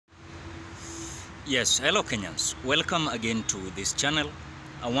Yes, hello Kenyans. Welcome again to this channel.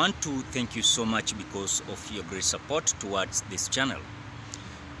 I want to thank you so much because of your great support towards this channel.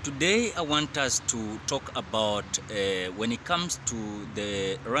 Today I want us to talk about when it comes to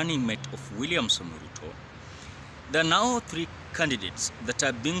the running mate of William Samoei Ruto. There are now three candidates that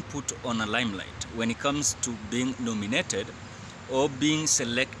are being put on a limelight when it comes to being nominated or being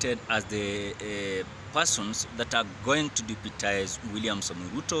selected as the persons that are going to deputize William Samoei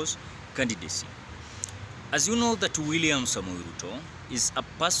Ruto's candidacy. As you know that William Samoei Ruto is a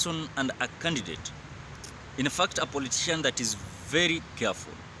person and a candidate, in fact a politician that is very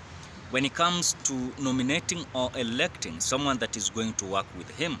careful when it comes to nominating or electing someone that is going to work with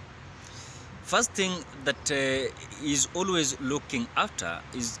him. First thing that is always looking after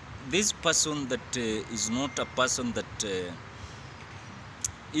is this person that is not a person that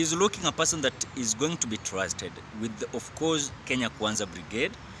is looking a person that is going to be trusted with, of course, Kenya Kwanza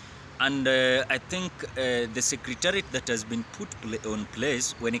Brigade. And I think the secretariat that has been put on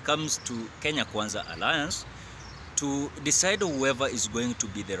place when it comes to Kenya Kwanza Alliance to decide whoever is going to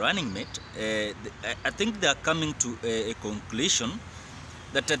be the running mate, I think they are coming to a conclusion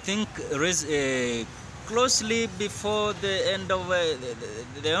that I think closely before the end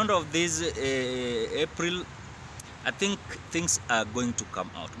of this April, I think things are going to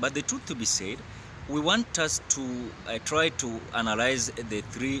come out. But the truth to be said, we want us to try to analyze the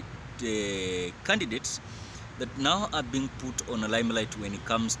three candidates that now are being put on a limelight when it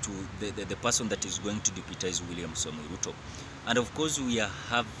comes to the person that is going to deputize William Samoei Ruto. And of course we are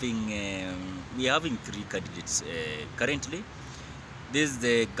having three candidates currently. This is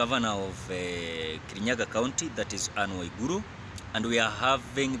the governor of Kirinyaga County, that is Anne Waiguru, and we are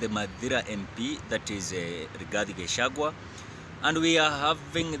having the Mathira MP, that is RIGATHI GACHAGUA, and we are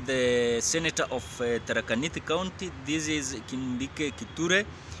having the senator of Tharaka Nithi County, this is Kindike Kithure.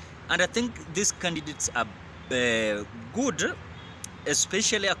 And I think these candidates are good,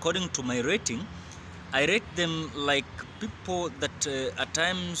 especially according to my rating. I rate them like people that at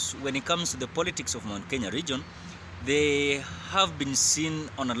times when it comes to the politics of Mount Kenya region, they have been seen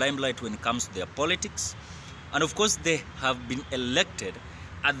on a limelight when it comes to their politics. And of course they have been elected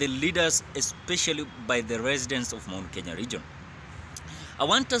as the leaders, especially by the residents of Mount Kenya region. I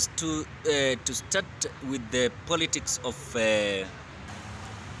want us to start with the politics of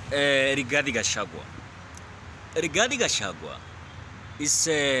RIGATHI GACHAGUA. RIGATHI GACHAGUA is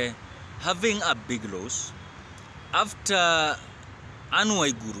having a big loss after Anne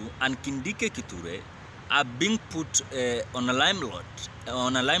Waiguru and Kindike Kithure are being put on a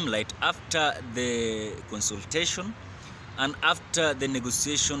limelight after the consultation and after the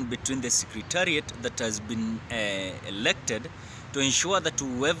negotiation between the secretariat that has been elected to ensure that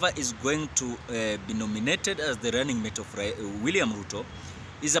whoever is going to be nominated as the running mate of William Ruto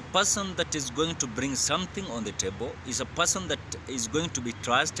is a person that is going to bring something on the table, is a person that is going to be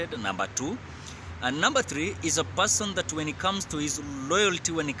trusted, number two. And number three is a person that when it comes to his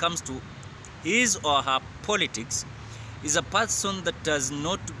loyalty, when it comes to his or her politics, is a person that has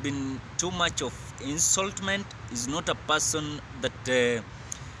not been too much of insultment, is not a person that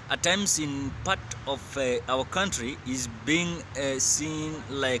at times in part of our country is being seen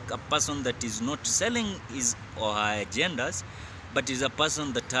like a person that is not selling his or her agendas, but is a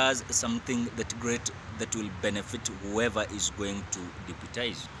person that has something that great that will benefit whoever is going to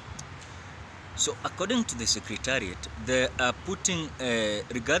deputize. So according to the secretariat, they are putting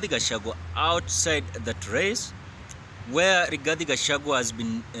RIGATHI GACHAGUA outside that race, where RIGATHI GACHAGUA has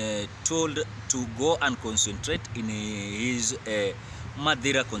been told to go and concentrate in his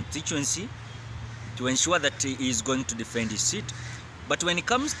Mathira constituency to ensure that he is going to defend his seat. But when it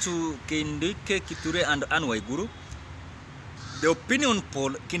comes to Kindike Kithure and Anne Waiguru, the opinion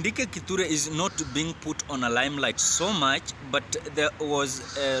poll, Kindike Kithure is not being put on a limelight so much, but there was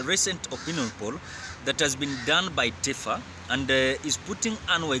a recent opinion poll that has been done by TIFA and is putting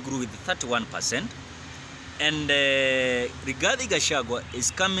Anne Waiguru with 31%, and RIGATHI GACHAGUA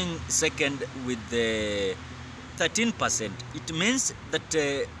is coming second with 13%. It means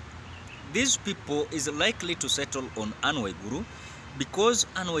that these people is likely to settle on Anne Waiguru because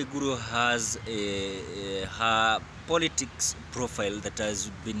Anne Waiguru has her politics profile that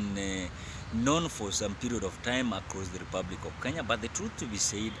has been known for some period of time across the Republic of Kenya. But the truth to be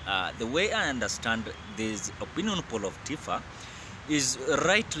said, the way I understand this opinion poll of TIFA is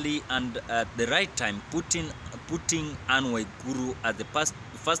rightly and at the right time putting Anne Waiguru as the first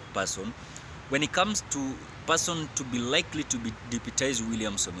person when it comes to person to be likely to be deputize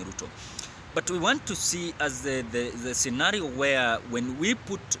William Samoei Ruto. But we want to see as the scenario where when we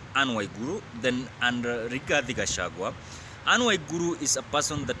put Anne Waiguru then under RIGATHI GACHAGUA, Anne Waiguru is a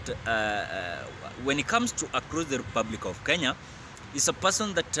person that, when it comes to across the Republic of Kenya, is a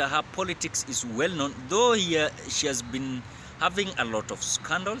person that her politics is well known, though she has been having a lot of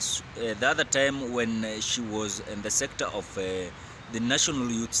scandals. The other time when she was in the sector of the National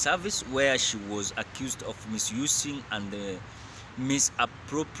Youth Service, where she was accused of misusing and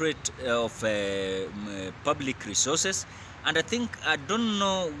misappropriate of public resources. And I don't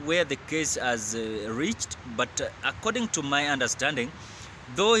know where the case has reached, but according to my understanding,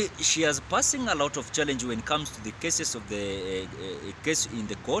 though she is passing a lot of challenge when it comes to the cases of the case in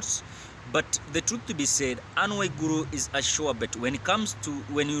the courts, but the truth to be said, Anne Waiguru is a sure bet when it comes to,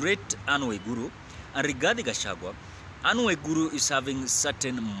 when you rate Anne Waiguru and Rigathi Gachagua. Anne Waiguru is having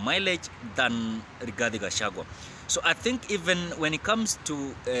certain mileage than Rigathi Gachagua. So I think even when it comes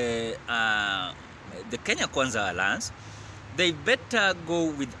to the Kenya Kwanza Alliance, they better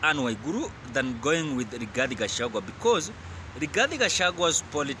go with Anne Waiguru than going with Rigathi Gachagua, because Rigathi Gachagua's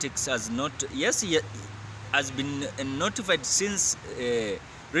politics has not, yes, he has been notified since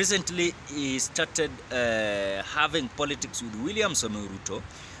recently he started having politics with William Samoei Ruto.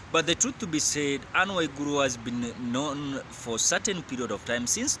 But the truth to be said, Anne Waiguru has been known for a certain period of time,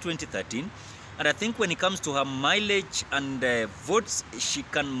 since 2013. And I think when it comes to her mileage and votes, she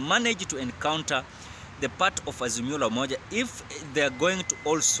can manage to encounter the part of Azimio la Umoja if they are going to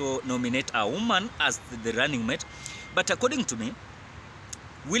also nominate a woman as the running mate. But according to me,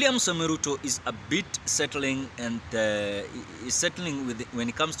 William Samoei Ruto is a bit settling, and is settling with when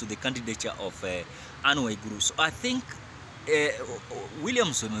it comes to the candidature of Anne Waiguru. So I think William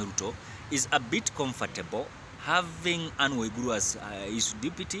Samoei Ruto is a bit comfortable having Anne Waiguru as his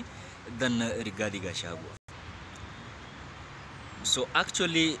deputy than Rigathi Gachagua. So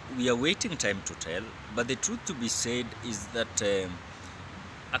actually, we are waiting time to tell. But the truth to be said is that,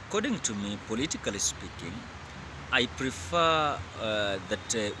 according to me, politically speaking, I prefer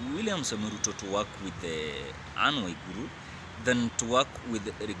that William Samoei Ruto to work with Anne Waiguru than to work with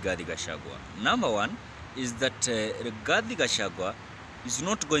Rigathi Gachagua. Number one is that Rigathi Gachagua is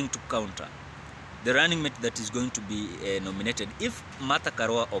not going to counter the running mate that is going to be nominated if Martha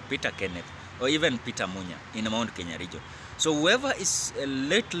Karua or Peter Kenneth or even Peter Munya in Mount Kenya region. So whoever is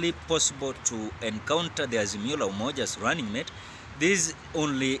lately possible to encounter the Azimio la Umoja's running mate, this is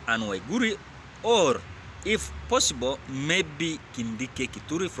only Anne Waiguru, or if possible, maybe Kindike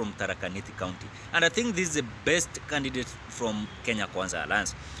Kithure from Tharaka Nithi County. And I think this is the best candidate from Kenya Kwanza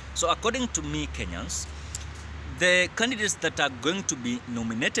Alliance. So according to me, Kenyans, the candidates that are going to be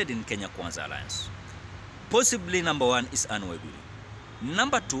nominated in Kenya Kwanza Alliance, possibly number one is Anne Waiguru.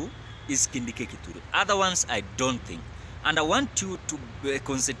 Number two is Kindike Kithure. Other ones I don't think. And I want you to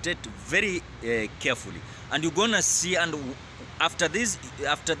concentrate very carefully. And you're gonna see, and after this,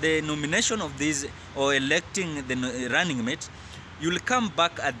 after the nomination of this or electing the running mate, you'll come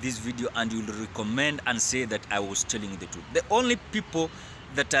back at this video and you'll recommend and say that I was telling the truth. The only people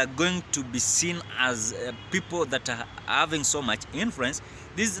that are going to be seen as people that are having so much influence,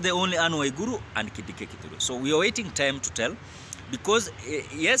 this is the only Anne Waiguru and Kindike Kithure. So we are waiting time to tell, because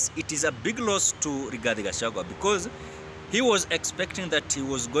yes, it is a big loss to Rigathi Gachagua, because he was expecting that he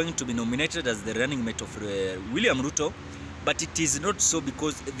was going to be nominated as the running mate of William Ruto, but it is not so,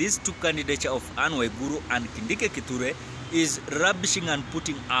 because these two candidature of Anne Waiguru and Kindike Kithure is rubbishing and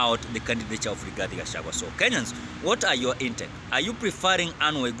putting out the candidature of Rigathi Gachagua. So Kenyans, what are your intake? Are you preferring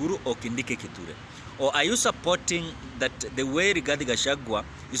Anne Waiguru or Kindike Kithure? Or are you supporting that the way Rigathi Gachagua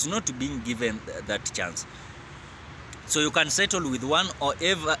is not being given that chance? So you can settle with one, or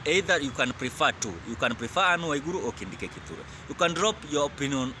either you can prefer two. You can prefer Anne Waiguru or Kindike Kithure. You can drop your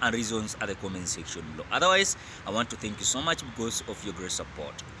opinion and reasons at the comment section below. Otherwise, I want to thank you so much because of your great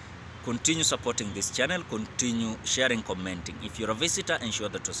support. Continue supporting this channel, continue sharing, commenting. If you're a visitor, ensure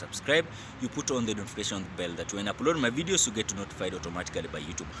that you subscribe. You put on the notification bell that when I upload my videos, you get notified automatically by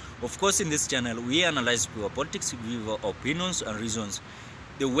YouTube. Of course, in this channel, we analyze pure politics, we give our opinions and reasons,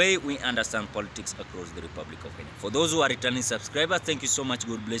 the way we understand politics across the Republic of Kenya. For those who are returning subscribers, thank you so much.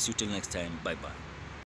 God bless you. Till next time. Bye-bye.